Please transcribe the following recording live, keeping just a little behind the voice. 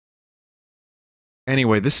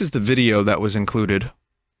Anyway, this is the video that was included.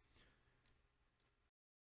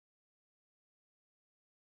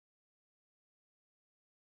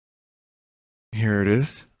 Here it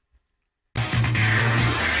is.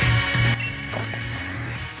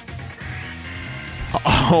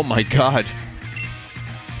 Oh my god.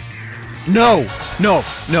 No! No!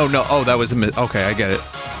 No, no. Oh, that was a okay, I get it.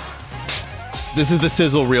 This is the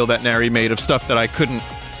Sizzle Reel that Narry made of stuff that I couldn't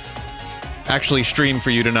actually stream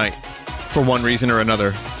for you tonight. For one reason or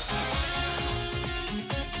another.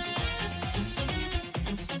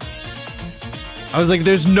 I was like,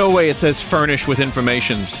 there's no way it says furnish with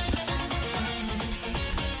informations.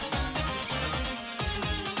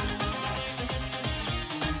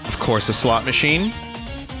 Of course, a slot machine.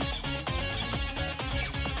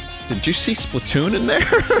 Did you see Splatoon in there?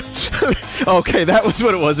 Okay, that was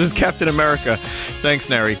what it was. It was Captain America. Thanks,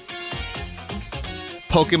 Narry.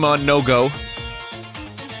 Pokemon no-go.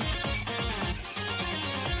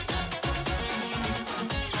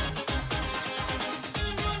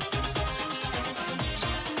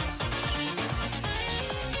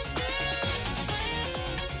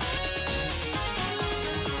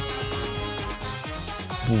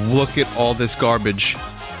 Look at all this garbage.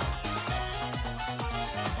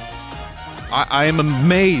 I am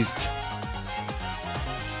amazed.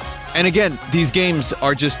 And again, these games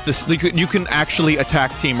are just this. You can actually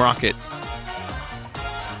attack Team Rocket.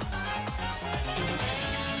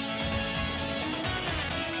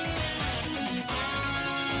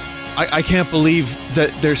 I can't believe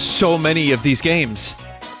that there's so many of these games.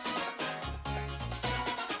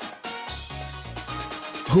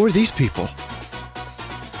 Who are these people?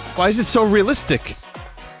 Why is it so realistic?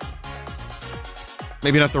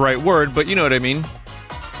 Maybe not the right word, but you know what I mean.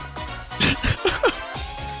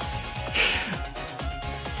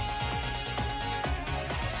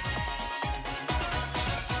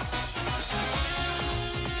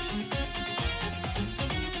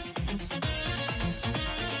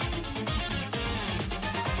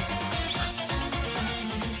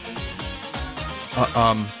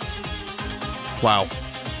 Wow.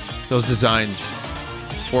 Those designs.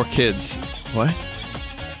 For kids. What?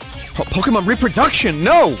 Pokemon reproduction!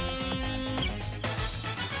 No!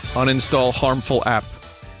 Uninstall harmful app.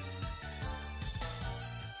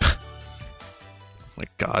 Oh my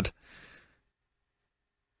god.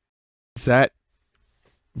 That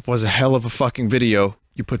was a hell of a fucking video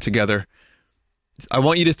you put together. I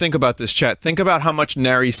want you to think about this, chat. Think about how much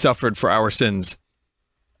Narry suffered for our sins.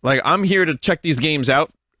 Like, I'm here to check these games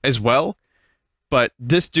out as well, but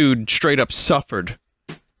this dude straight up suffered